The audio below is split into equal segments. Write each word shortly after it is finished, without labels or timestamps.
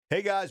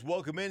Hey guys,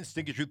 welcome in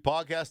Stinky Truth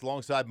Podcast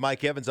alongside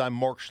Mike Evans. I'm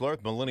Mark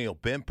Schlerth, Millennial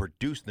Ben,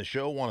 producing the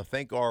show. Want to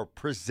thank our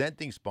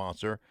presenting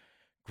sponsor,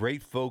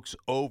 great folks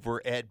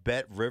over at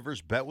Bet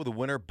Rivers. Bet with a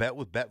winner, bet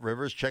with Bet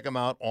Rivers. Check them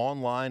out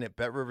online at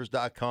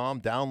betrivers.com.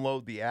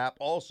 Download the app.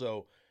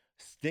 Also,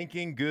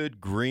 stinking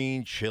good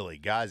green chili.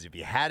 Guys, if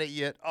you had it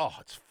yet,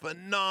 it's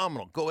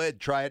phenomenal. Go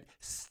ahead, try it.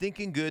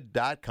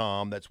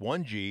 Stinkinggood.com. That's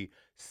 1G.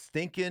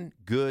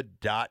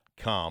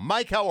 Stinkinggood.com.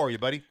 Mike, how are you,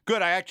 buddy?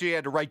 Good. I actually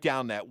had to write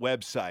down that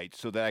website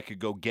so that I could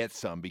go get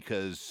some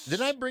because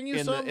Didn't I bring you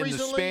some in the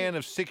recently? span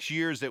of 6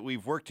 years that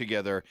we've worked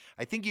together,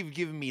 I think you've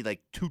given me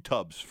like 2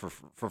 tubs for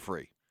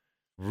free.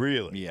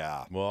 Really?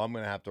 Yeah. Well, I'm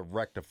going to have to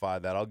rectify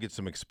that. I'll get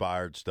some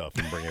expired stuff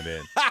and bring it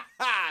in.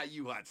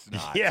 You hot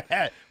snot.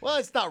 Yeah. Well,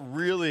 it's not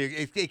really.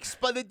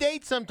 The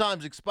date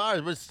sometimes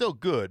expires, but it's still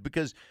good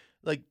because,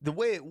 like, the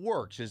way it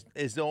works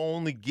is they'll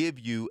only give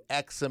you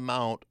X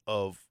amount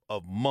of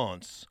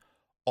months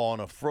on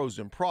a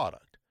frozen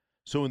product.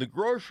 So in the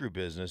grocery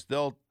business,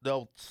 they'll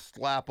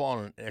slap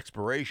on an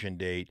expiration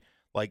date,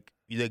 like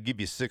they'll give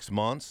you 6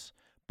 months,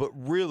 but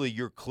really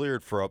you're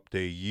cleared for up to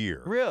a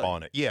year Really?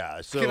 on it.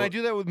 Yeah. So Can I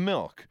do that with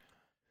milk?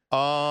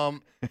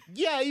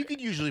 Yeah, you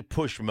could usually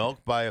push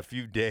milk by a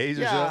few days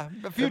or Yeah,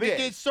 so. a few If it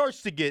days.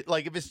 starts to get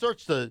if it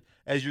starts to,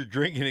 as you're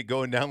drinking it,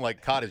 going down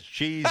like cottage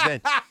cheese,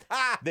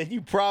 then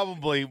you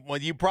probably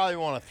want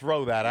to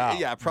throw that out.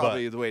 Yeah,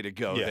 probably But, the way to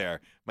go yeah.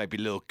 there. Might be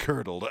a little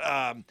curdled.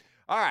 All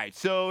right,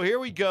 so here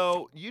we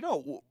go. You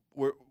know,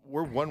 we're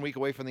 1 week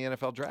away from the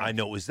NFL draft. I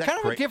know. Is that Kind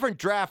of a cra- different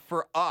draft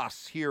for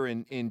us here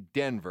in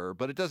Denver,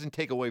 but it doesn't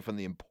take away from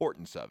the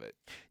importance of it.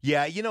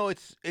 Yeah, you know,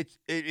 it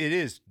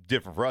is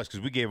different for us because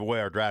we gave away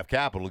our draft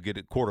capital to get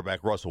a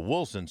quarterback Russell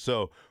Wilson.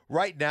 So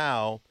right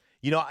now,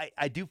 you know,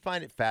 I do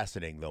find it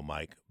fascinating though,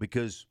 Mike,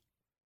 because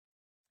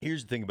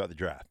here's the thing about the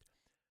draft.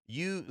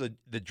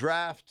 The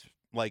draft,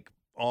 like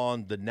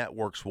on the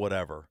networks,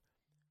 whatever,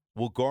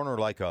 will garner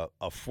like a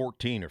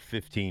 14 or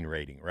 15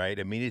 rating, right?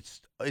 I mean,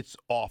 it's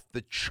off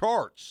the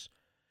charts.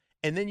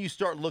 And then you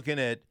start looking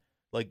at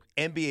like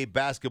NBA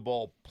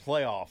basketball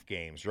playoff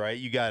games, right?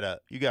 You got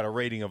a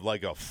rating of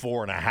like a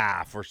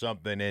 4.5 or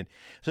something. And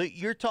so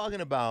you're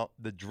talking about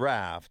the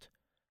draft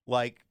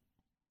like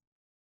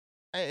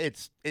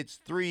it's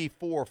 3,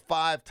 4,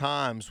 5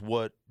 times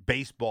what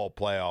baseball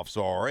playoffs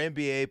are or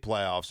NBA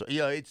playoffs.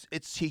 You know,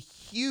 it's a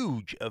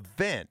huge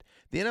event.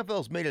 The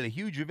NFL's made it a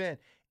huge event.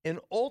 And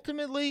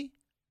ultimately,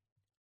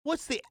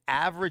 what's the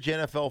average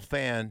NFL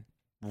fan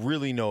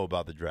really know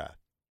about the draft?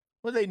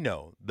 Well, they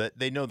know that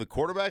they know the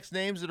quarterbacks'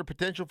 names that are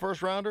potential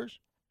first rounders,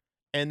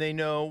 and they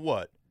know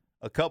what?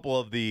 A couple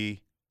of the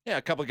Yeah,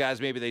 a couple of guys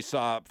maybe they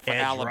saw for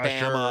edge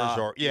Alabama. rushers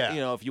or yeah. You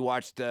know, if you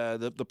watched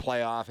the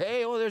playoff,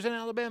 hey, there's an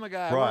Alabama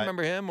guy. I Right.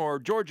 remember him, or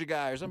Georgia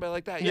guy, or somebody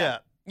like that. Yeah,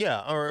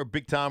 or a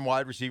big time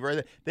wide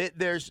receiver.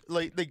 There's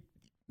like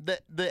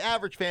the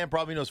average fan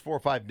probably knows 4 or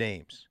 5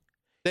 names.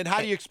 Then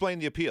how do you explain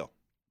the appeal?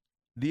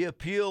 The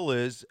appeal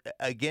is,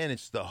 again,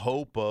 it's the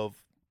hope of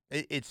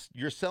it's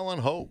you're selling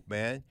hope,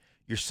 man.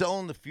 You're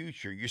selling the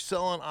future. You're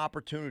selling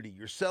opportunity.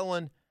 You're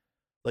selling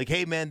like,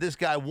 hey, man,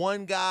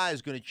 one guy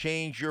is going to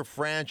change your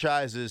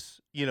franchises.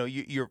 You know,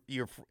 you're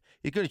going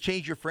to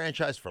change your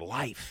franchise for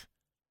life.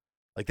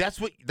 Like that's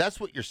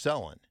what you're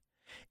selling.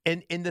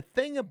 And the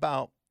thing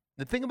about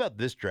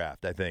this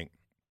draft, I think,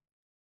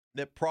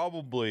 that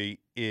probably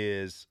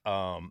is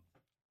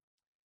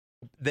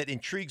that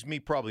intrigues me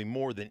probably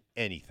more than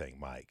anything,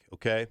 Mike,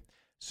 okay?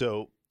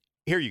 So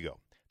here you go.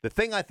 The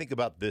thing I think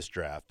about this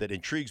draft that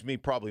intrigues me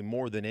probably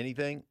more than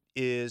anything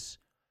is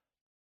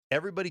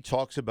everybody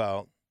talks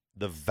about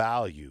the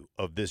value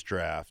of this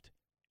draft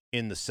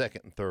in the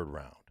second and third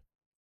round.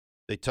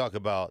 They talk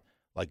about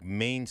like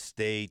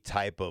mainstay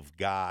type of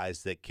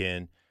guys that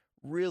can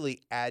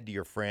really add to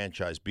your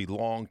franchise, be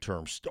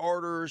long-term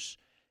starters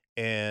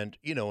and,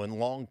 you know, and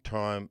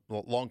long-term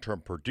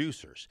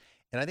producers.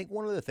 And I think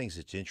one of the things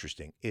that's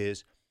interesting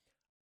is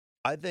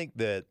I think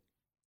that,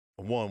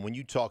 one, when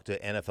you talk to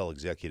NFL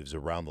executives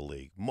around the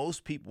league,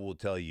 most people will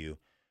tell you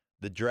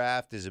the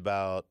draft is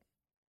about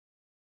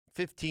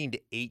 15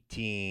 to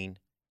 18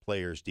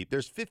 players deep.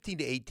 There's 15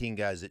 to 18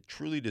 guys that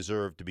truly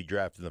deserve to be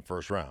drafted in the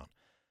first round.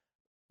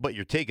 But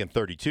you're taking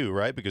 32,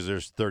 right? Because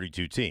there's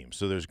 32 teams.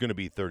 So there's going to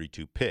be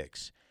 32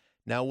 picks.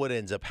 Now, what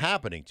ends up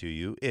happening to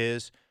you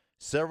is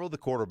several of the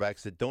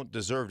quarterbacks that don't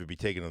deserve to be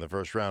taken in the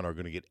first round are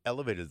going to get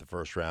elevated in the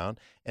first round,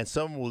 and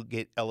some will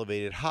get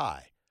elevated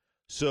high.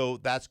 So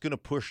that's going to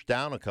push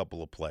down a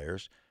couple of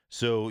players.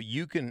 So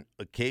you can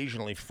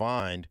occasionally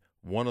find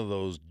one of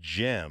those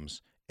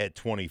gems at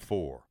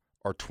 24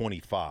 or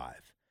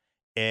 25.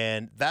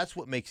 And that's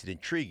what makes it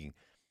intriguing.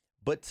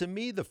 But to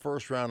me, the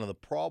first round, and the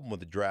problem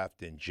with the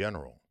draft in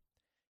general,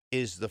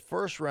 is the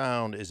first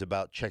round is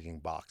about checking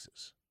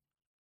boxes.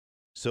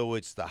 So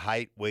it's the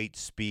height, weight,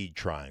 speed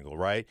triangle,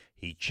 right?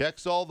 He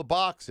checks all the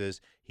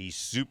boxes. He's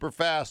super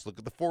fast. Look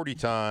at the 40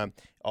 time.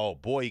 Oh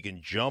boy, he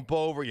can jump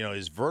over. You know,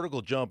 his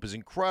vertical jump is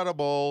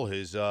incredible.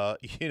 His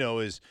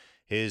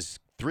his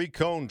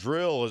 3-cone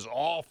drill is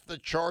off the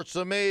charts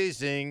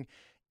amazing.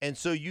 And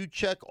so you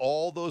check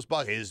all those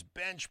boxes, his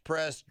bench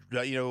press,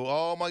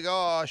 oh my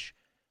gosh,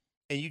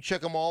 and you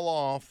check them all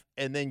off,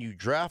 and then you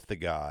draft the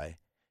guy,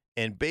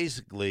 and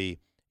basically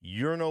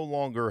you're no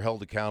longer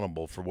held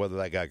accountable for whether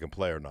that guy can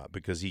play or not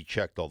because he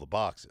checked all the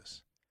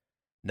boxes.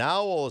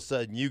 Now all of a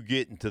sudden you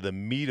get into the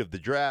meat of the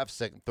draft,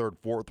 second, third,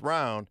 fourth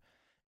round,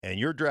 and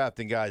you're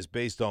drafting guys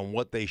based on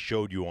what they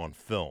showed you on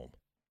film,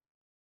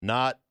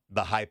 not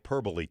the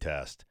hyperbole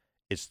test.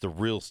 It's the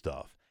real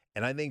stuff.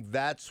 And I think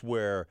that's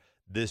where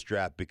this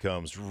draft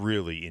becomes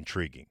really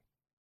intriguing.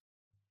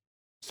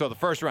 So the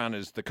first round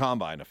is the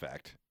combine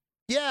effect.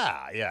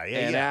 Yeah.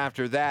 And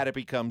after that, it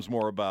becomes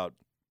more about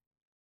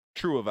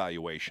true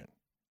evaluation.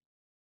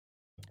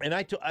 And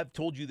I've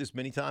told you this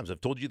many times.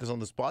 I've told you this on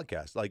this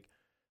podcast. Like,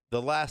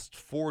 the last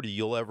 40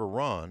 you'll ever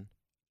run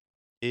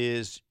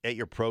is at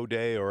your pro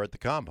day or at the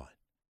combine.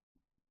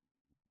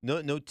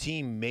 No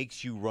team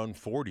makes you run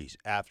 40s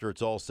after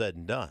it's all said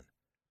and done.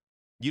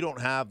 You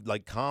don't have,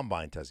 like,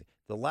 combine testing.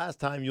 The last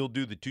time you'll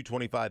do the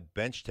 225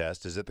 bench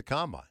test is at the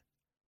combine.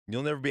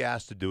 You'll never be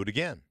asked to do it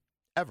again,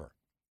 ever.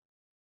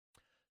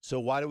 So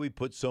why do we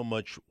put so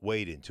much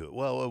weight into it?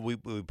 Well, we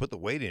put the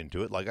weight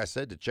into it, like I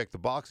said, to check the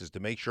boxes,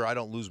 to make sure I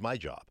don't lose my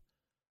job.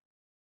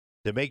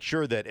 To make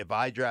sure that if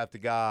I draft a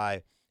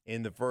guy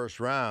in the first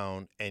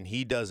round and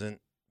he doesn't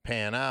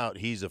pan out,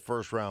 he's a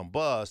first-round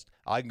bust,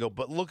 I can go,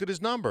 but look at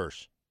his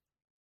numbers.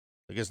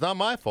 Like, it's not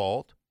my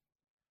fault.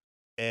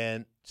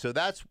 And so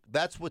that's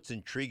what's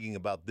intriguing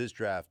about this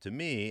draft to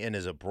me. And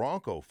as a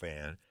Bronco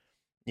fan,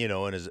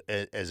 and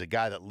as a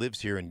guy that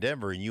lives here in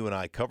Denver, and you and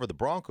I cover the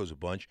Broncos a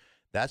bunch,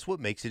 that's what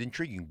makes it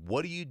intriguing.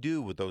 What do you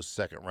do with those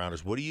second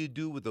rounders? What do you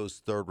do with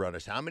those third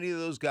rounders? How many of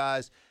those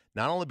guys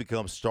not only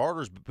become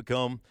starters, but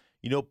become,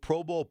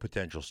 Pro Bowl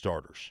potential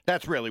starters?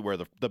 That's really where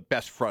the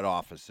best front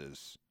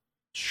offices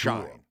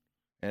shine. Sure.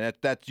 And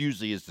that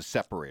usually is the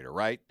separator,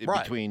 right?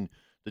 Right. Between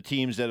the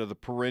teams that are the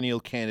perennial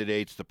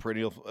candidates, the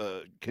perennial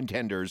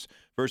contenders,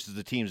 versus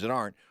the teams that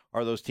aren't,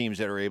 are those teams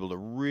that are able to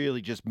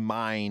really just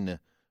mine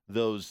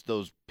those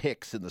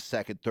picks in the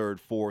second, third,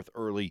 fourth,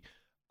 early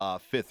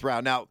fifth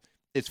round. Now,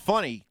 it's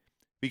funny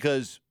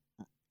because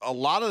a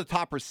lot of the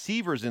top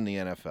receivers in the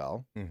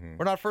NFL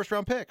are not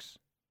first-round picks.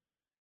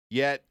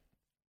 Yet,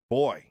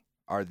 boy,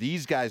 are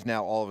these guys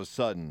now all of a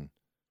sudden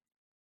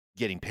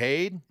getting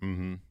paid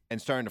and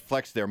starting to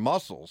flex their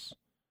muscles.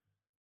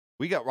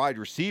 We got wide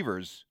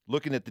receivers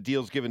looking at the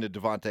deals given to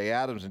Devontae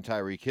Adams and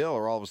Tyreek Hill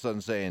are all of a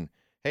sudden saying,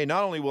 hey,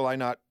 not only will I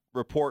not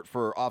report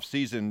for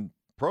off-season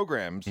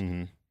programs,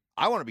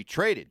 I want to be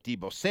traded.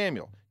 Deebo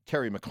Samuel,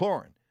 Terry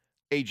McLaurin,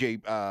 A.J.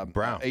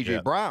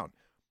 Brown.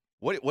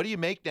 What do you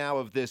make now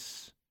of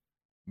this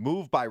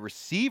move by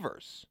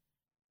receivers?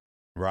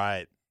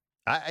 Right.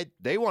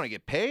 They want to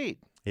get paid.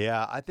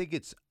 Yeah, I think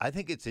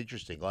it's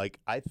interesting. Like,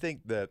 I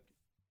think that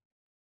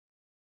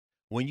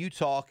when you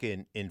talk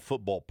in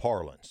football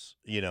parlance,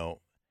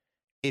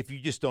 if you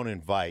just don't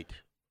invite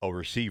a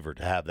receiver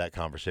to have that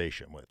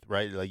conversation with,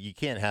 right? Like, you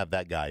can't have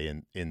that guy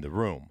in the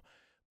room.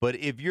 But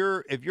if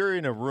you're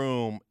in a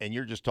room and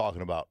you're just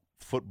talking about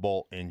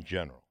football in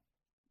general,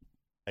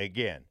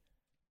 again,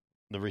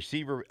 the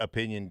receiver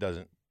opinion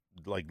doesn't,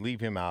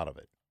 leave him out of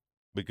it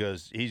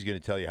because he's going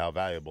to tell you how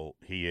valuable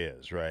he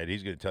is, right?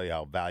 He's going to tell you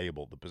how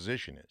valuable the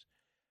position is.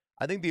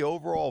 I think the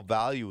overall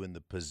value in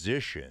the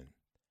position,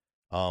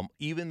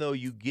 even though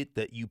you get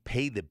that you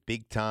pay the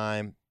big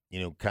time,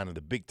 kind of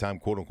the big time,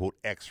 quote unquote,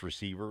 X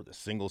receiver, the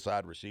single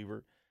side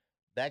receiver,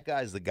 that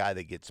guy's the guy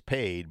that gets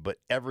paid. But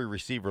every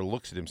receiver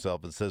looks at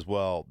himself and says,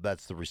 well,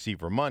 that's the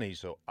receiver money,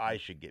 so I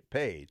should get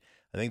paid.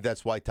 I think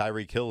that's why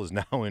Tyreek Hill is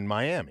now in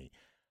Miami.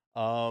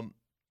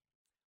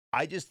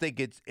 I just think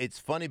it's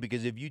funny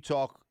because if you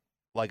talk,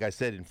 like I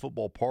said, in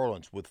football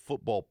parlance with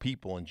football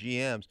people and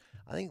GMs,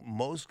 I think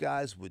most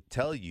guys would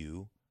tell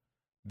you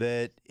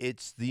that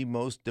it's the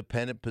most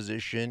dependent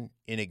position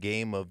in a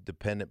game of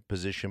dependent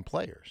position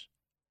players.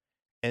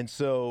 And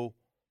so,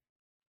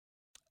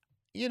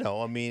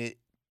 how many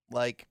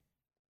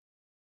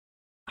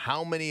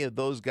of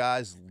those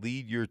guys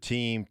lead your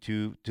team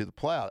to the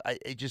playoff?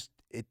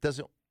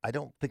 I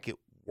don't think it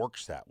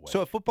works that way.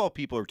 So if football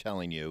people are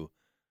telling you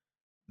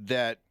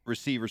that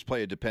receivers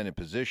play a dependent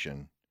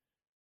position,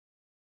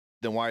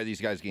 then why are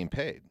these guys getting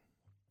paid?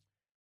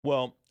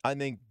 Well, I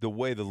think the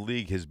way the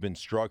league has been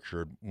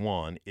structured,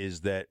 one,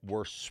 is that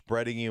we're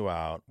spreading you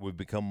out. We've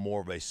become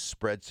more of a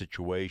spread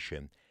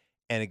situation.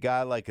 And a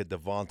guy like a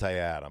Devontae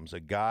Adams, a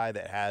guy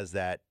that has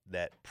that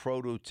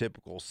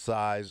prototypical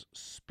size,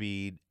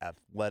 speed,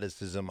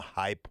 athleticism,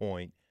 high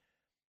point,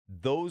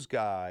 those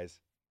guys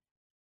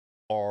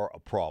are a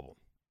problem,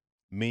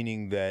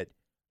 meaning that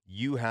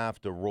you have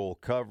to roll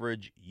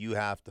coverage, you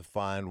have to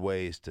find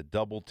ways to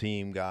double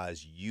team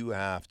guys, you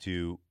have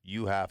to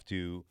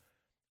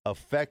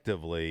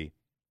effectively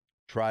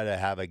try to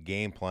have a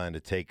game plan to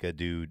take a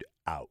dude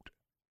out.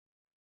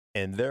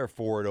 And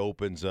therefore it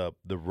opens up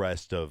the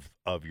rest of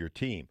your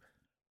team.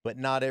 But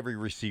not every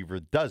receiver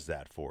does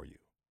that for you.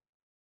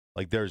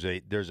 Like there's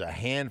a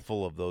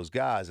handful of those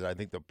guys, and I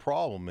think the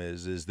problem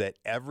is that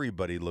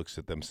everybody looks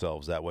at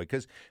themselves that way.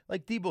 Because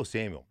like Deebo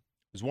Samuel,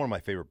 is one of my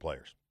favorite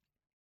players.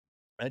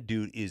 That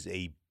dude is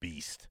a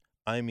beast.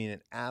 I mean,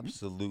 an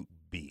absolute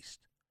beast.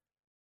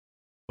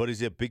 But is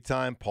he a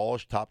big-time,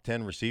 polished, top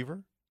 10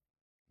 receiver?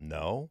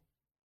 No.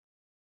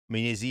 I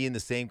mean, is he in the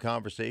same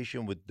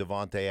conversation with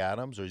Devontae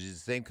Adams, or is he in the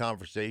same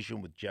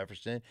conversation with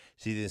Jefferson?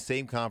 Is he in the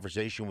same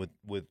conversation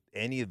with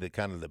any of the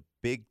kind of the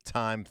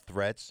big-time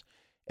threats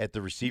at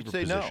the receiver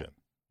position?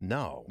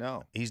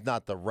 No. He's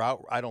not the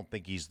route. I don't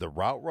think he's the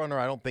route runner.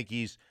 I don't think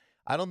he's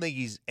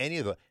any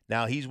of the.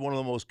 Now, he's one of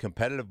the most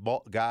competitive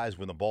guys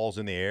when the ball's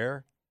in the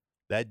air.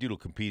 That dude will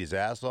compete his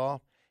ass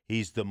off.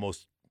 He's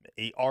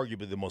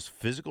arguably the most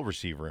physical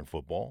receiver in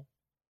football.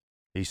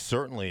 He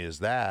certainly is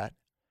that.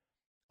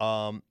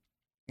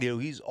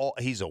 He's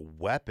a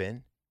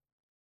weapon,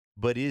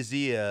 but is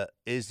he a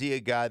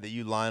guy that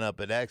you line up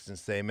at X and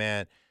say,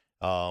 man,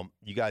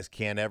 you guys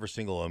can't ever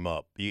single him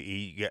up?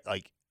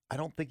 I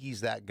don't think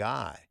he's that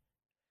guy.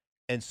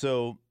 And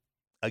so,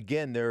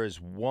 again, there is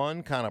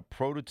one kind of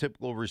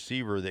prototypical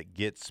receiver that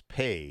gets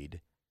paid,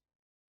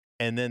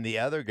 and then the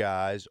other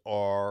guys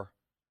are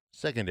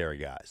secondary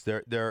guys.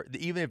 They're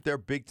even if they're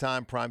big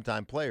time, prime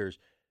time players,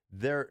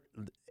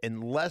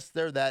 unless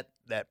they're that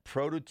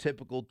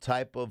prototypical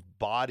type of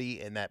body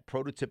and that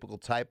prototypical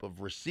type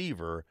of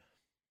receiver,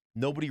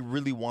 nobody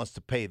really wants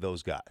to pay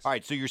those guys. All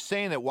right, so you're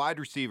saying that wide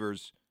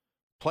receivers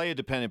play a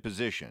dependent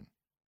position.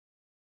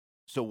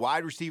 So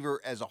wide receiver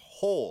as a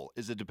whole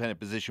is a dependent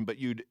position, but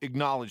you'd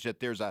acknowledge that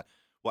there's a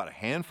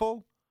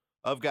handful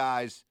of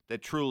guys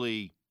that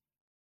truly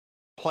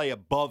play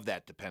above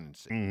that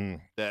dependency. Mm-hmm.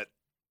 That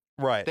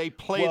right. They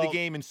play the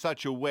game in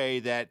such a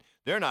way that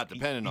they're not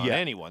dependent on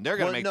anyone. They're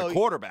going to make the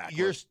quarterback.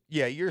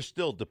 You're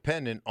still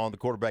dependent on the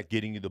quarterback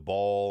getting you the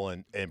ball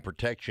and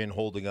protection,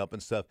 holding up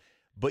and stuff.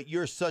 But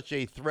you're such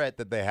a threat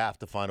that they have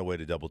to find a way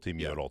to double team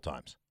you at all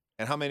times.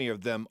 And how many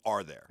of them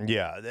are there?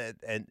 Yeah,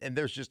 and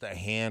there's just a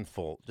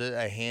handful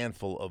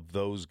of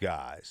those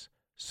guys.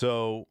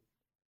 So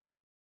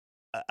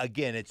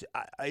again,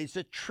 it's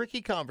a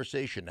tricky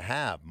conversation to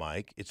have,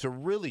 Mike. It's a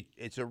really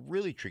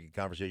tricky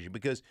conversation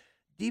because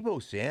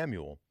Deebo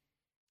Samuel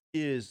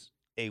is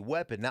a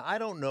weapon. Now, I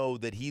don't know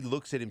that he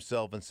looks at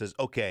himself and says,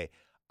 okay,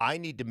 I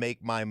need to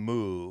make my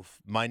move.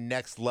 My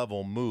next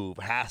level move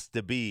has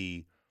to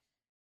be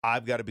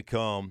I've got to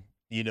become,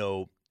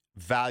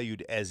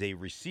 valued as a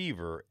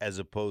receiver as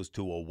opposed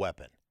to a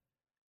weapon.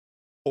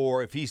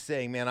 Or if he's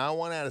saying, man, I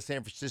want out of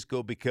San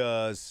Francisco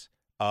because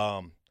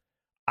I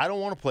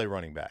don't want to play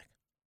running back.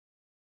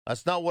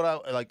 That's not what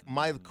I like.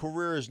 My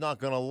career is not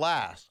going to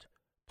last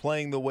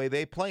playing the way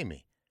they play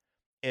me.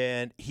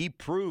 And he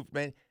proved,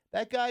 man,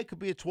 that guy could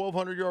be a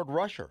 1,200-yard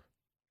rusher.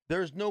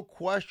 There's no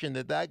question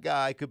that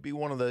guy could be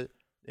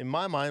in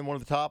my mind, one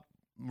of the top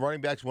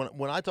running backs.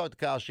 When I talked to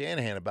Kyle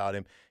Shanahan about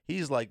him,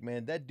 he's like,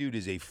 man, that dude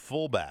is a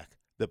fullback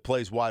that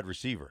plays wide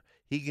receiver.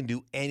 He can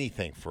do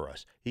anything for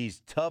us.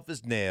 He's tough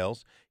as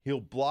nails.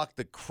 He'll block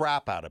the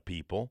crap out of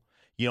people.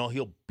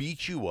 He'll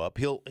beat you up.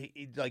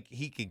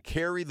 He can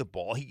carry the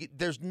ball.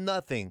 There's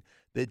nothing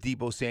that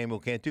Deebo Samuel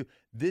can't do.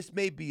 This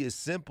may be as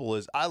simple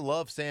as I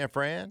love San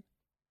Fran,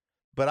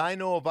 but I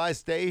know if I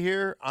stay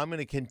here, I'm going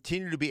to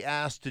continue to be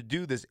asked to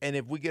do this. And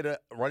if we get a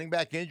running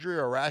back injury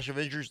or a rash of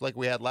injuries like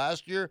we had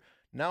last year,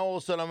 now all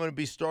of a sudden I'm going to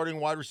be starting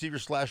wide receiver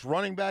 /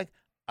 running back.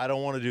 I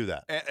don't want to do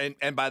that.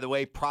 And by the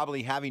way,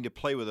 probably having to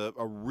play with a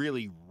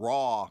really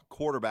raw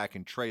quarterback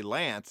in Trey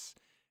Lance,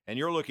 and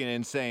you're looking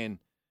and saying,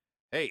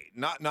 hey,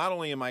 not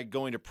only am I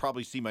going to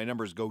probably see my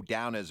numbers go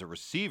down as a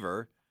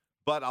receiver,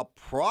 but I'll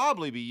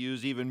probably be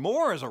used even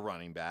more as a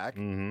running back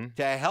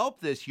to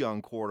help this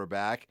young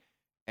quarterback,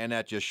 and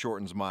that just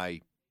shortens my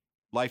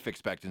life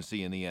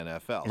expectancy in the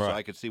NFL. Right. So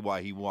I could see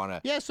why he want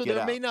to. Yeah, so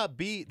there may not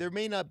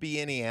be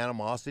any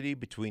animosity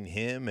between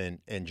him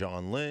and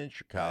John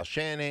Lynch or Kyle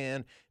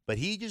Shanahan, but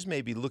he just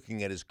may be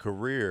looking at his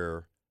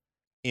career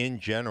in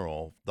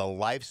general, the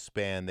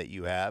lifespan that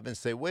you have, and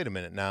say, wait a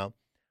minute now,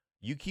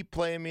 you keep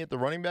playing me at the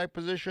running back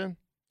position,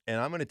 and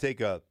I'm going to take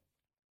a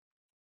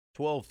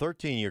 12,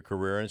 13-year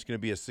career, and it's going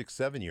to be a 6,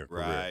 7-year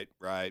career.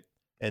 Right.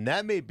 And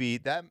that may be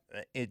that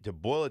to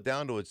boil it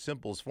down to its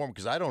simplest form,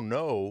 because I don't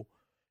know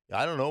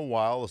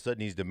why all of a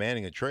sudden he's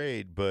demanding a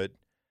trade, but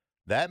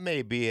that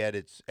may be at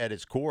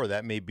its core.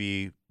 That may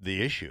be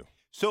the issue.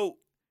 So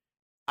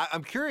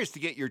I'm curious to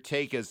get your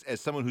take as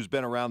someone who's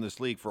been around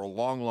this league for a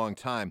long, long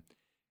time,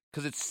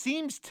 because it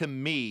seems to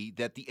me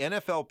that the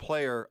NFL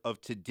player of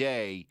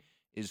today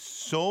is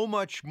so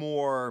much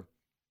more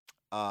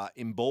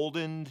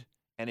emboldened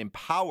and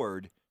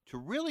empowered to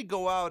really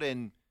go out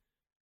and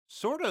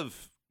sort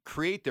of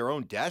create their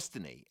own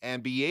destiny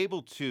and be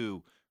able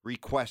to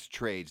request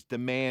trades,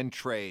 demand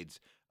trades,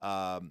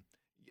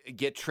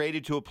 get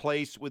traded to a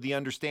place with the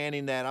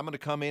understanding that I'm going to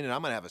come in and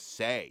I'm going to have a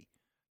say.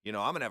 I'm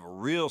going to have a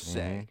real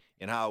say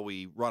in how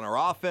we run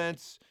our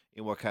offense,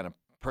 in what kind of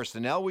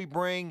personnel we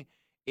bring.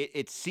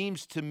 It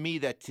seems to me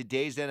that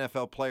today's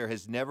NFL player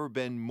has never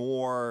been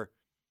more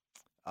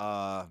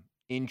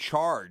in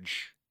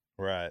charge,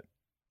 right,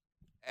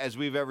 as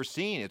we've ever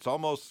seen. It's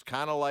almost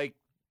kind of like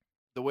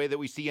the way that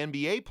we see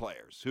NBA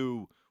players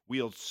who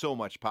wield so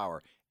much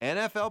power.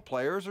 NFL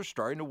players are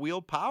starting to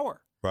wield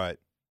power. Right.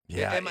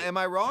 Yeah. Am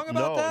I wrong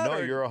about that? No,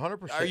 or you're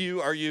 100%.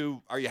 Are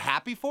you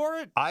happy for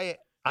it? I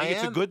Think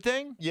it's a good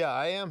thing? Yeah,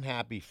 I am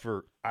happy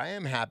for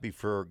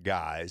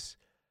guys,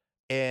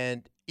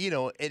 and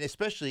and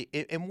especially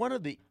and one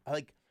of the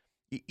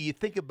you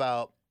think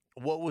about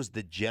what was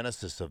the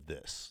genesis of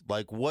this,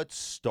 like what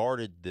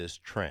started this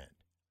trend,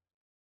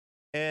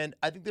 and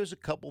I think there's a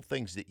couple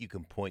things that you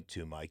can point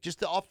to, Mike,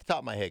 just off the top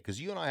of my head,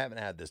 because you and I haven't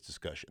had this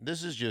discussion.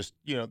 This is just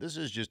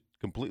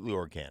completely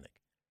organic.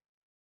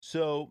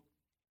 So,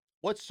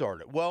 what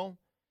started? Well,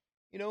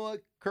 you know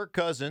what, Kirk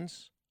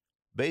Cousins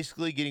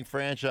basically getting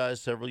franchised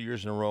several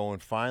years in a row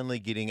and finally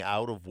getting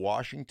out of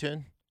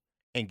Washington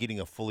and getting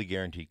a fully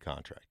guaranteed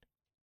contract.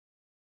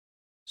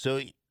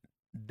 So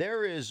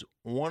there is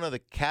one of the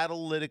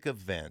catalytic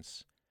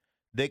events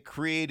that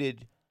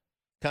created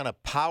kind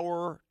of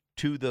power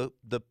to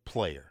the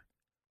player.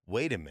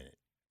 Wait a minute.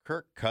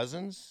 Kirk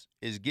Cousins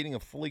is getting a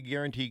fully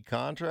guaranteed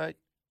contract?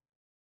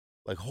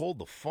 Like, hold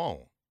the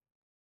phone.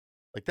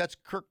 Like, that's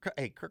Kirk.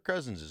 Hey, Kirk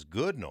Cousins is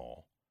good and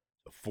all.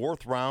 The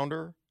fourth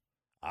rounder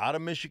out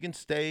of Michigan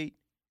State.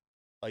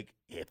 Like,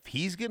 if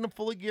he's getting a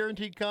fully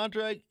guaranteed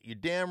contract, you're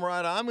damn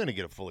right I'm going to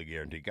get a fully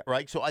guaranteed contract,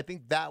 right? So I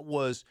think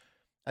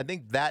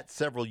that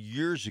several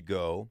years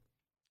ago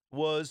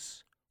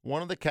was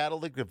one of the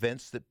catalytic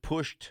events that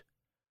pushed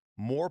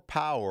more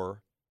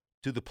power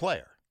to the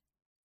player.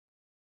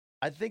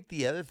 I think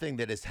the other thing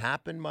that has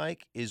happened,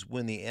 Mike, is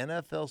when the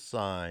NFL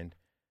signed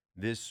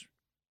this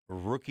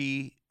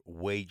rookie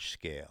wage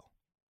scale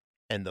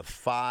and the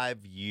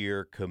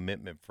 5-year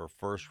commitment for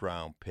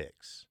first-round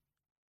picks,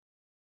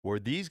 where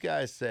these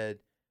guys said,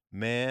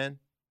 man,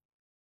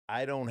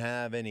 I don't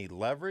have any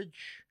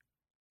leverage.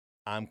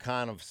 I'm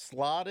kind of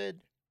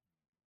slotted.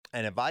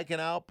 And if I can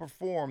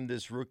outperform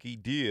this rookie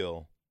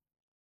deal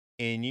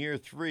in year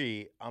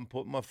 3, I'm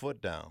putting my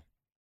foot down.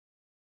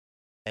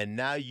 And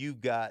now you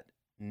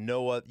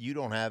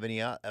don't have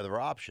any other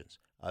options.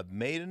 I've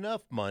made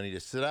enough money to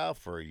sit out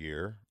for a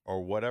year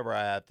or whatever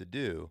I have to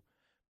do,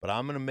 but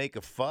I'm going to make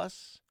a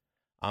fuss.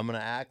 I'm going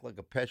to act like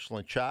a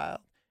petulant child,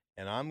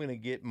 and I'm going to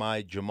get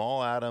my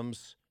Jamal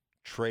Adams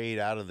trade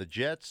out of the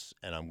Jets,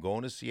 and I'm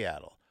going to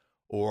Seattle.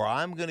 Or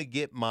I'm going to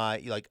get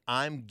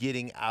I'm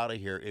getting out of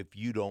here if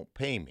you don't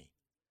pay me.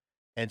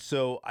 And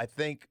so I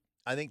think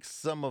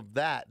some of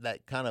that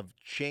kind of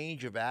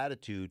change of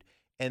attitude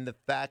and the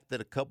fact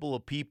that a couple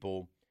of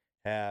people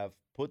have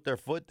put their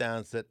foot down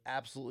and said,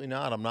 absolutely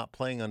not, I'm not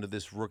playing under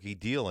this rookie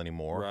deal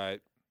anymore. Right.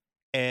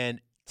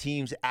 And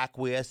teams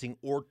acquiescing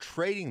or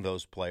trading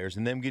those players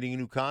and them getting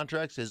new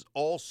contracts has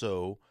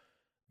also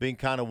been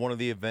kind of one of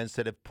the events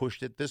that have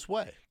pushed it this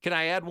way. Can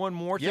I add one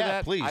more to that?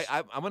 Yeah, please.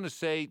 I'm going to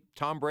say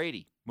Tom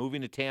Brady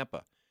moving to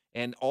Tampa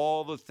and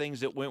all the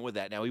things that went with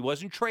that. Now, he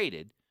wasn't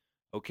traded.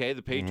 Okay,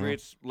 the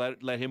Patriots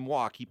let him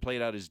walk. He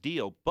played out his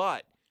deal.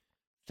 But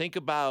think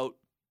about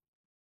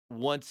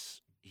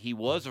once he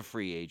was a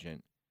free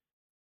agent,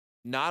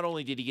 not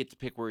only did he get to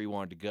pick where he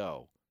wanted to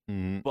go,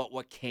 but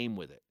what came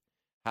with it.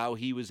 How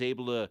he was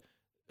able to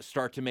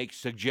start to make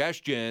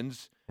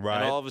suggestions,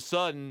 right. And all of a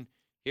sudden,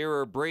 here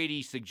are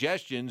Brady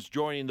suggestions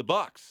joining the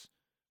Bucs.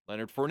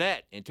 Leonard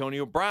Fournette,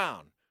 Antonio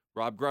Brown,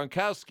 Rob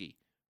Gronkowski,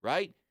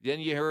 right?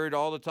 Then you heard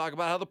all the talk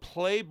about how the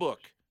playbook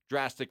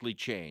drastically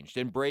changed,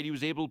 and Brady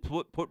was able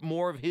to put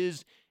more of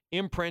his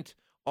imprint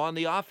on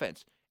the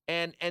offense.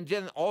 And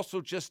then also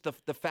just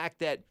the fact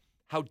that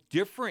how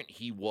different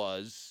he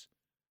was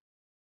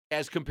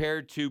as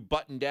compared to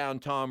button-down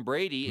Tom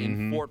Brady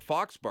in Fort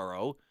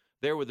Foxborough.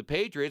 There with the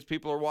Patriots,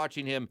 people are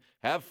watching him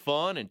have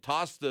fun and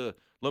toss the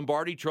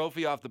Lombardi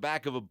trophy off the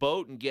back of a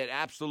boat and get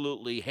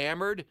absolutely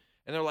hammered.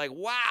 And they're like,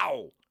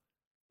 wow,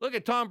 look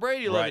at Tom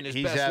Brady living his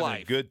best life. He's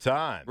having a good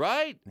time.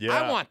 Right? Yeah.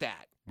 I want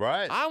that.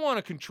 Right. I want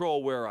to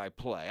control where I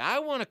play. I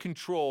want to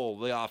control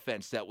the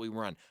offense that we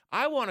run.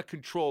 I want to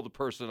control the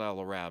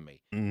personnel around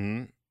me.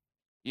 Mm-hmm.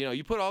 You know,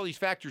 you put all these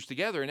factors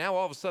together, and now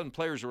all of a sudden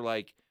players are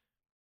like,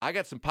 I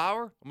got some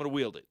power, I'm going to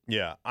wield it.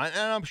 Yeah, and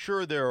I'm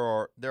sure there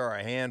are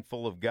a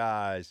handful of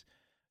guys,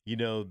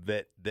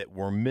 that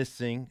were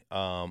missing,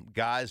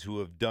 guys who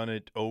have done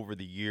it over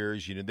the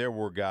years. There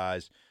were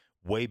guys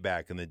way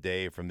back in the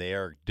day, from the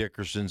Eric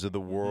Dickersons of the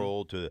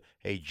world to,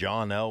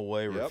 John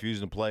Elway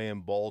refusing to play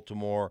in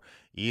Baltimore,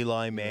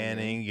 Eli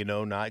Manning,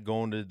 not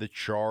going to the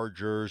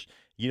Chargers.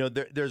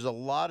 There's a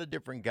lot of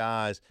different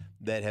guys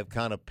that have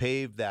kind of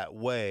paved that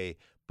way.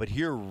 But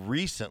here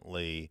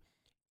recently,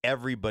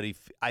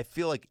 I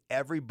feel like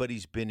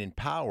everybody's been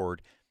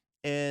empowered.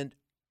 And,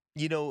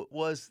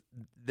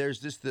 there's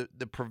just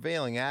the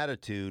prevailing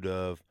attitude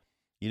of,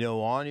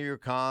 honor your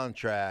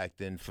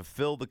contract and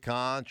fulfill the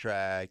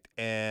contract,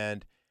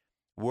 and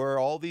where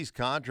all these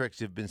contracts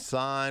have been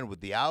signed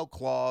with the out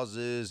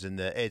clauses and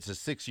it's a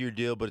 6-year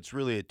deal, but it's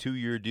really a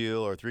 2-year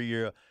deal or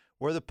 3-year,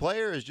 where the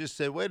player has just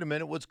said, wait a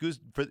minute, what's good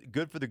for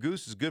the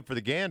goose is good for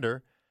the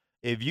gander.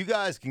 If you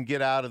guys can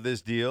get out of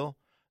this deal,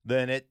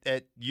 then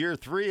at year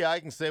 3, I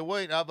can say,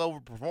 wait, I've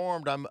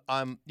overperformed.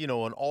 I'm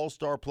an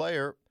all-star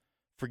player.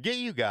 Forget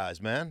you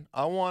guys, man.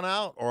 I want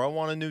out or I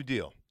want a new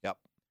deal. Yep.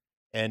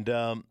 and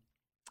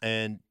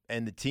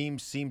the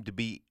teams seem to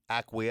be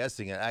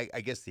acquiescing. And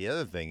I guess the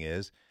other thing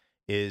is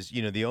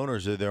the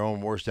owners are their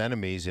own worst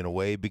enemies in a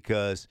way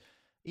because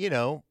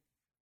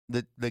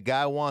the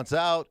guy wants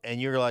out,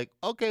 and you're like,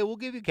 okay, we'll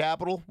give you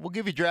capital, we'll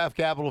give you draft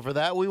capital for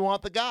that. We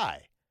want the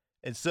guy,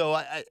 and so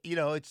I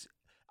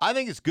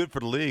think it's good for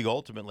the league.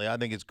 Ultimately, I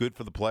think it's good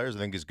for the players. I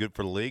think it's good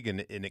for the league, and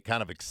it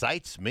kind of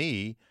excites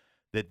me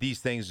that these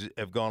things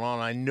have gone on.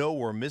 I know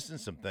we're missing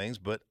some things,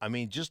 but I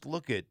mean, just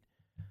look at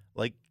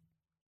like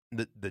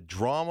the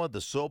drama,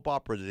 the soap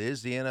opera that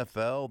is the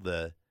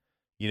NFL.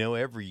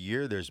 Every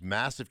year there's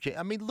massive change.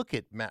 I mean, look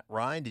at Matt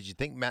Ryan. Did you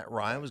think Matt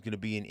Ryan was going to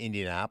be in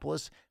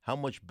Indianapolis? How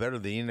much better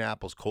the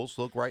Indianapolis Colts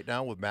look right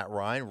now with Matt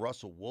Ryan,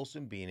 Russell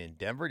Wilson being in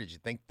Denver? Did you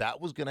think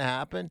that was going to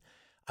happen?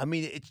 I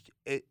mean,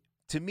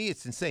 to me,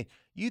 it's insane.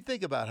 You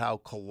think about how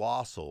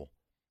colossal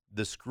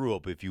the screw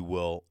up, if you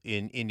will,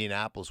 in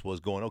Indianapolis was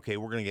going, okay,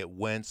 we're going to get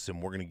Wentz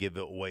and we're going to give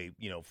away,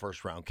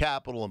 first round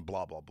capital and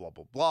blah, blah, blah,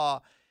 blah, blah.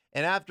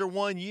 And after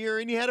 1 year,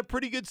 and you had a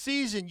pretty good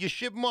season, you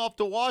ship him off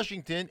to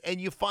Washington, and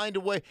you find a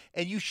way.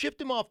 And you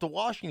shipped him off to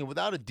Washington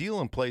without a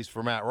deal in place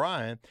for Matt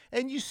Ryan,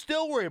 and you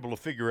still were able to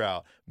figure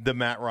out the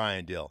Matt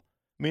Ryan deal.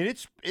 I mean,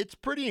 it's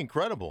pretty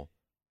incredible.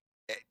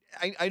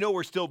 I know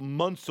we're still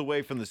months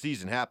away from the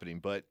season happening,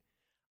 but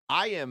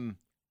I am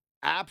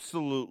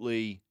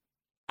absolutely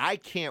 – I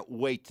can't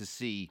wait to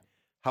see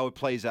how it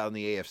plays out in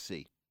the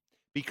AFC.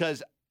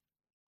 Because,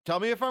 tell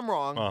me if I'm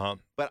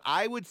wrong, but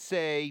I would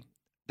say –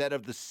 that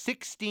of the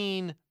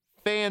 16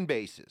 fan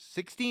bases,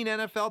 16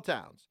 NFL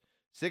towns,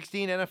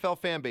 16 NFL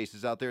fan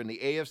bases out there in the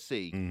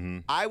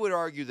AFC, I would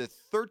argue that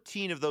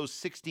 13 of those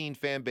 16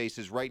 fan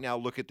bases right now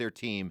look at their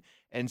team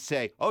and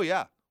say, oh,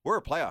 yeah, we're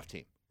a playoff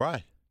team.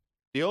 Right.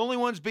 The only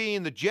ones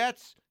being the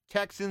Jets,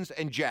 Texans,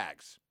 and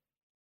Jags.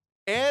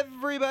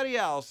 Everybody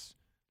else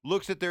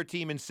looks at their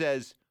team and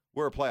says,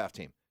 we're a playoff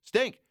team.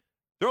 Stink.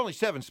 They're only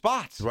 7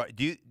 spots. Right.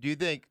 Do you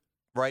think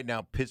right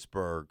now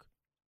Pittsburgh,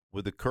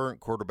 with the current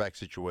quarterback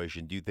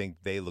situation, do you think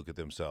they look at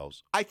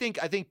themselves? I think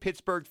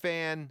Pittsburgh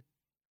fan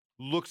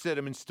looks at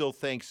him and still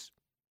thinks,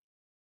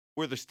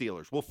 we're the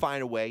Steelers. We'll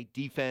find a way.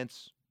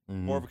 Defense,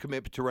 more of a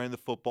commitment to running the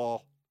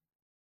football,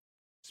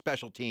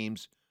 special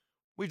teams.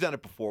 We've done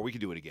it before. We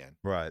can do it again.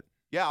 Right.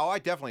 Yeah, I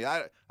definitely.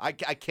 I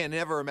can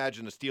never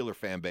imagine a Steeler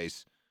fan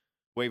base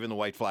waving the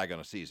white flag on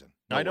a season.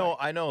 No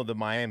I know the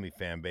Miami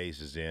fan base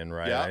is in,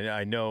 right? Yeah.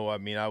 I know. I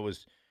mean, I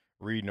was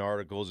reading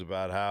articles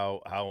about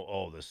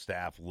how the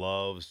staff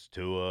loves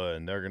Tua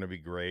and they're going to be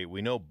great.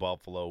 We know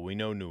Buffalo, we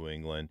know New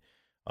England.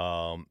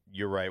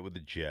 You're right with the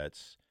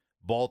Jets.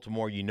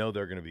 Baltimore,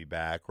 they're going to be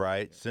back,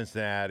 right? Yeah.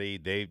 Cincinnati,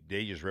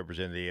 they just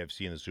represented the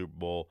AFC in the Super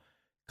Bowl.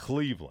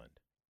 Cleveland,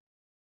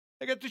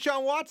 they got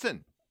Deshaun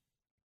Watson,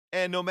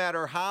 and no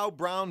matter how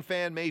Brown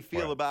fan may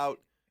feel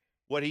about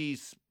what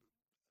he's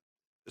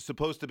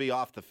supposed to be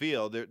off the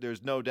field,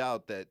 there's no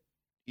doubt that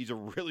he's a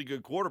really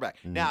good quarterback.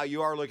 Now,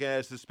 you are looking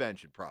at a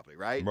suspension probably,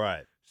 right?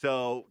 Right.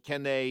 So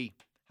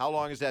how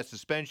long is that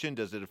suspension?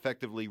 Does it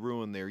effectively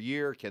ruin their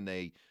year? Can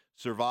they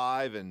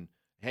survive and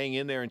hang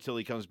in there until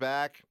he comes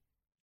back?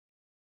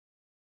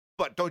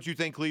 But don't you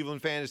think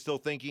Cleveland fan is still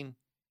thinking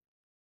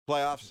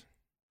playoffs?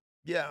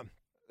 Yeah.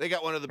 They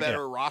got one of the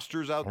better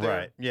rosters out there.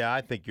 Right. Yeah,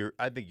 I think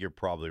you're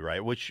probably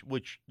right, which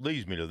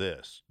leads me to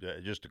this.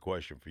 Just a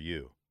question for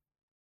you.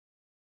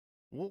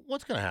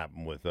 What's going to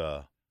happen with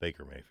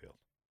Baker Mayfield?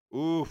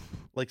 Oof.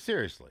 Like,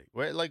 seriously.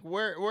 Where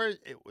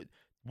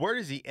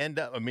does he end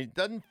up? I mean, it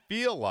doesn't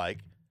feel like,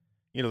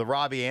 the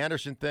Robbie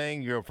Anderson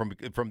thing,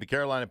 from the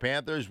Carolina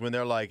Panthers, when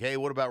they're like, hey,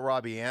 what about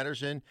Robbie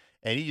Anderson?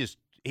 And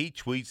he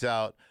tweets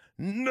out,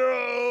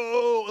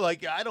 no,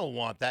 like, I don't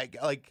want that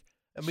guy. Like,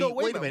 I mean, so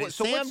wait a minute.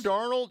 Sam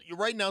Darnold,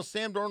 right now,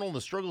 and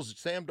the struggles that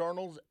Sam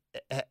Darnold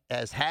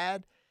has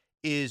had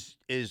is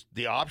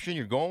the option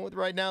you're going with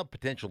right now,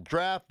 potential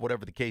draft,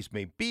 whatever the case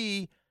may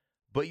be.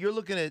 But you're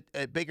looking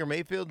at Baker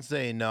Mayfield and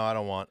saying, no, I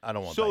don't want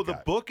So that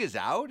the book is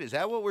out? Is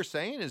that what we're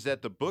saying? Is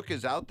that the book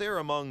is out there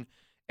among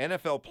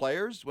NFL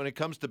players when it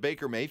comes to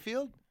Baker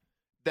Mayfield?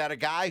 That a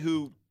guy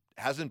who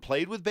hasn't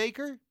played with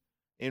Baker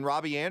in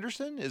Robbie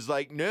Anderson is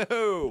like,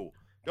 no,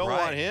 don't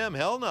want him.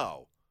 Hell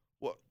no.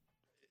 What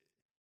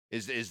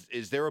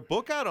is there a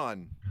book out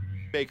on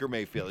Baker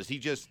Mayfield? Is he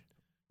just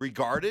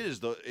regarded as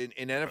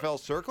in NFL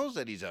circles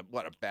that he's a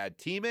bad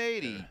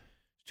teammate? He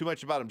too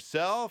much about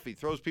himself. He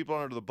throws people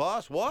under the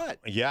bus. What?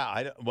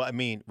 Yeah, I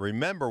mean,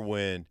 remember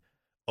when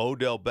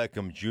Odell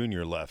Beckham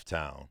Jr. left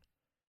town,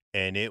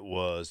 and it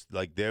was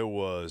like there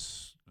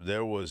was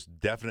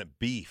definite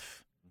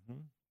beef,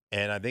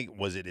 and I think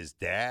was it his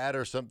dad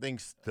or something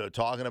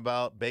talking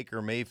about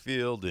Baker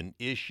Mayfield and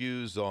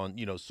issues on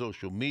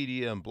social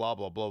media and blah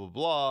blah blah blah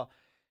blah.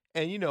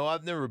 And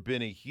I've never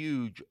been a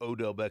huge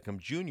Odell Beckham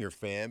Jr.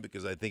 fan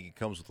because I think it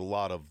comes with a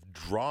lot of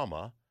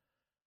drama,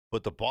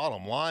 but the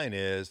bottom line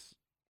is,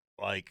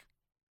 like,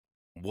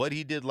 what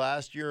he did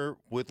last year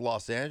with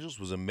Los Angeles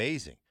was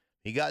amazing.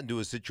 He got into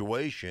a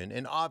situation,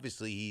 and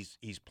obviously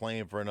he's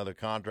playing for another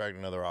contract,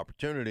 another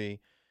opportunity,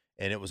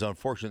 and it was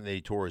unfortunate that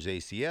he tore his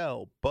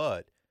ACL.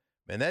 But,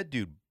 man, that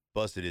dude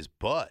busted his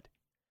butt.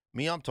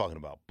 mean, I'm talking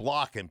about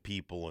blocking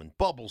people and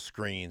bubble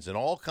screens and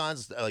all kinds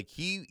of stuff. Like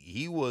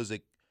he was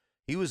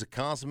a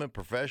consummate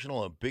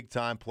professional and big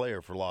time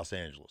player for Los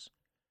Angeles.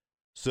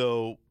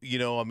 So,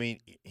 I mean,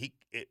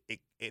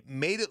 it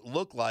made it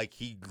look like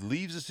he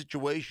leaves a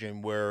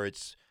situation where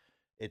it's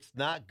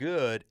not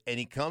good, and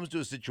he comes to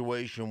a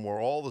situation where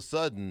all of a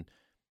sudden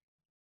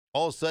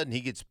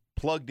he gets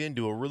plugged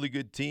into a really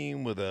good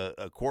team with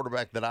a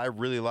quarterback that I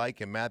really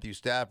like in Matthew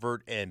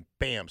Stafford, and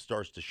bam,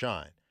 starts to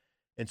shine.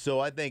 And so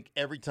I think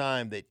every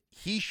time that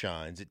he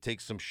shines, it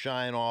takes some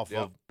shine off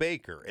of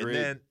Baker. And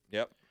then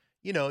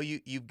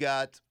you've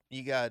got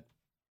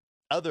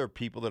other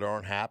people that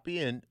aren't happy,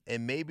 and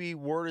maybe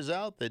word is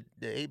out that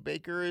hey,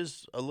 Baker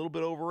is a little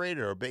bit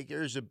overrated, or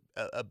Baker is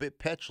a bit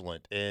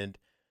petulant, and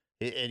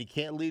he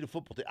can't lead a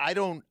football team. I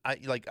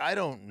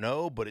don't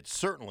know, but it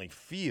certainly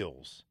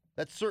feels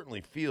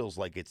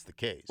like it's the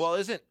case.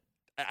 Well,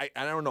 I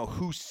don't know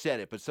who said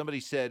it, but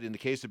somebody said in the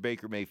case of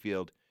Baker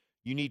Mayfield,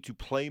 you need to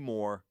play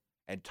more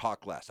and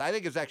talk less. I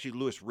think it's actually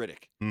Louis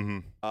Riddick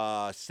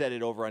said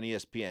it over on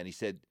ESPN. He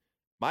said,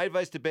 my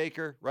advice to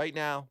Baker right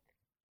now,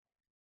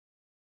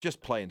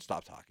 just play and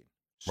stop talking.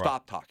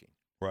 Stop talking.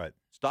 Right.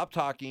 Stop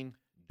talking.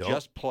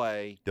 Just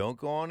play. Don't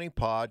go on any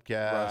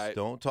podcasts. Right.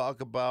 Don't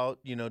talk about,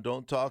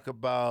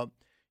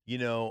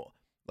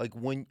 like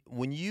when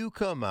you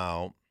come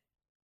out,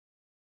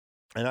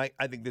 and I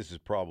think this is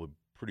probably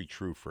pretty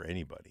true for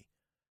anybody.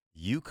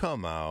 You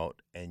come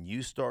out and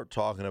you start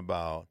talking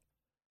about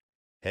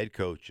head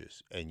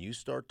coaches, and you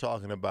start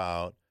talking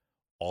about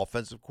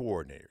offensive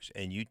coordinators,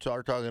 and you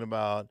start talking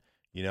about,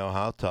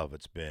 how tough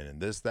it's been and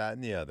this, that,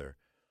 and the other.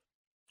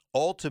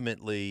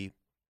 Ultimately,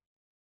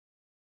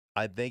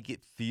 I think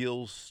it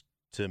feels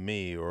to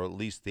me, or at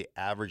least the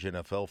average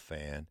NFL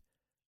fan,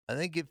 I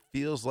think it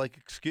feels like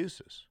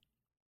excuses.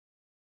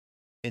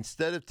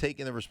 Instead of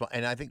taking the response,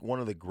 and I think one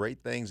of the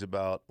great things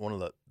about, one of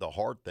the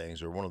hard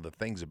things, or one of the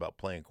things about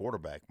playing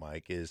quarterback,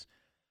 Mike, is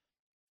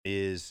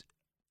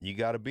you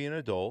got to be an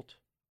adult,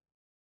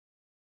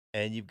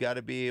 and you've got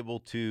to be able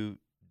to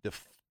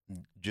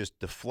just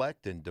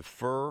deflect and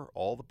defer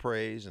all the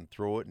praise and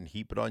throw it and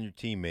heap it on your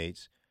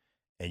teammates.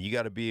 And you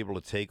got to be able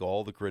to take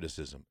all the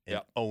criticism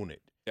and own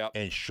it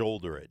and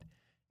shoulder it.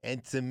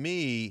 And to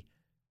me,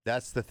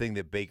 that's the thing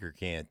that Baker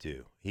can't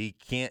do. He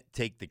can't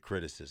take the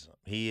criticism.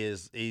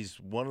 He's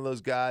one of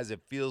those guys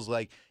that feels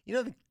like,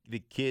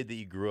 the kid that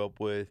you grew up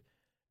with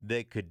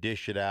that could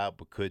dish it out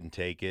but couldn't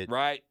take it.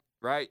 Right.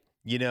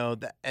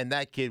 And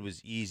that kid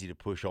was easy to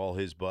push all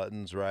his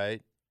buttons,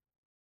 right?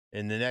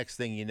 And the next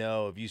thing you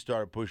know, if you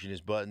started pushing his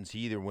buttons,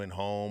 he either went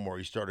home or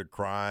he started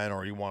crying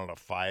or he wanted to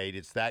fight.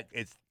 He's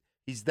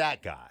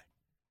that guy.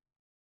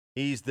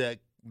 He's the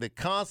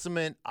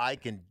consummate, I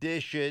can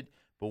dish it,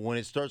 but when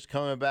it starts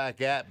coming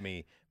back at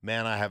me,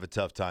 man, I have a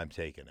tough time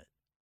taking it.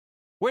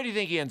 Where do you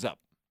think he ends up?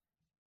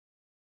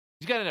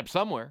 He's got to end up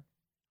somewhere.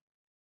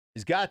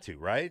 He's got to,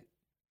 right?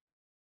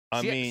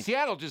 I mean,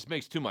 Seattle just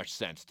makes too much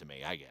sense to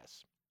me, I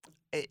guess.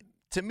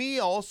 To me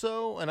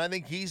also, and I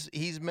think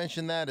he's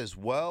mentioned that as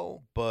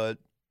well, but,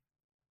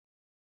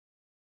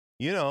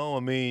 I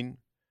mean,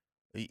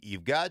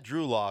 you've got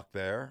Drew Lock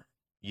there.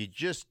 You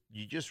just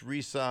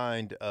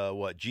re-signed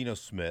Geno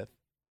Smith.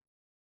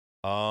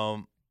 I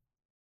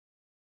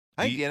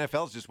think the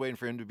NFL's just waiting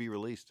for him to be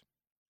released.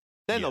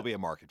 Then there'll be a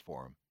market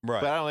for him.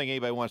 Right. But I don't think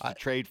anybody wants to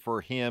trade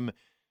for him.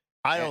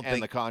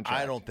 The contract.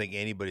 I don't think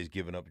anybody's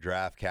giving up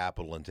draft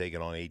capital and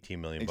taking on $18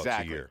 million bucks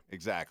a year.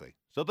 Exactly.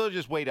 So they'll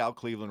just wait out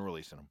Cleveland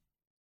releasing him.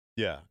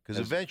 Yeah, because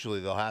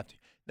eventually they'll have to.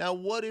 Now,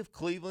 what if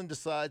Cleveland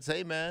decides,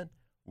 hey man,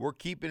 we're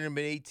keeping him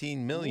at $18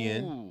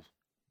 million? Ooh.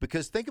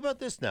 Because think about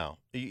this now,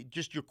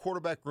 just your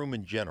quarterback room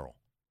in general.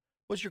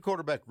 What's your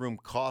quarterback room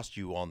cost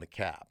you on the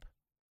cap?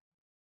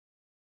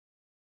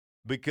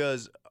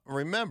 Because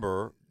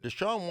remember,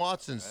 Deshaun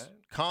Watson's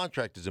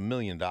contract is $1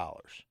 million.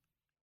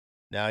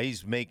 Now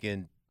he's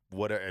making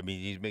whatever. I mean,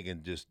 he's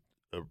making just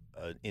an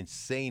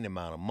insane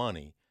amount of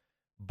money,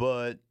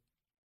 but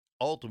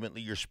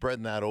ultimately you're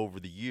spreading that over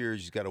the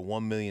years. He's got a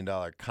 $1 million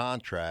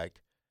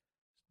contract,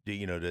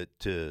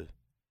 to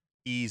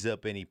ease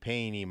up any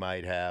pain he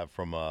might have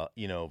from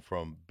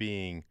from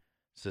being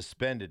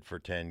suspended for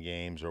 10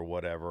 games or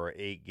whatever, or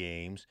 8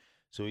 games,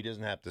 so he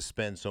doesn't have to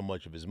spend so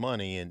much of his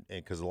money, and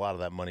because a lot of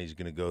that money is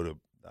going to go to,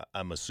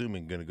 I'm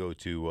assuming,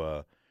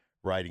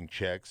 writing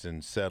checks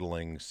and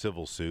settling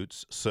civil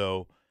suits.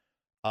 So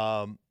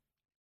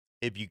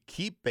if you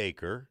keep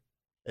Baker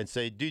and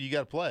say, dude, you got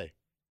to play,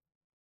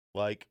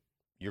 like,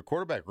 your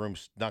quarterback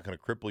room's not going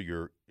to cripple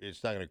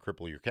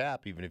your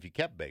cap, even if you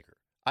kept Baker.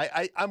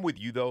 I'm with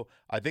you, though.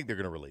 I think they're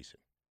going to release him.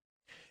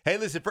 Hey,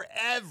 listen, for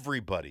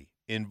everybody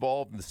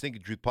involved in the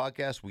Stinking Truth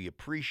podcast, we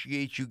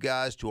appreciate you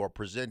guys. To our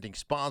presenting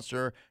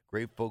sponsor,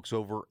 great folks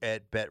over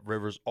at Bet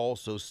Rivers,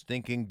 also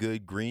Stinking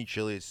Good Green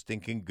Chili at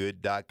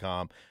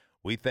stinkinggood.com.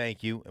 We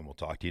thank you, and we'll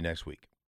talk to you next week.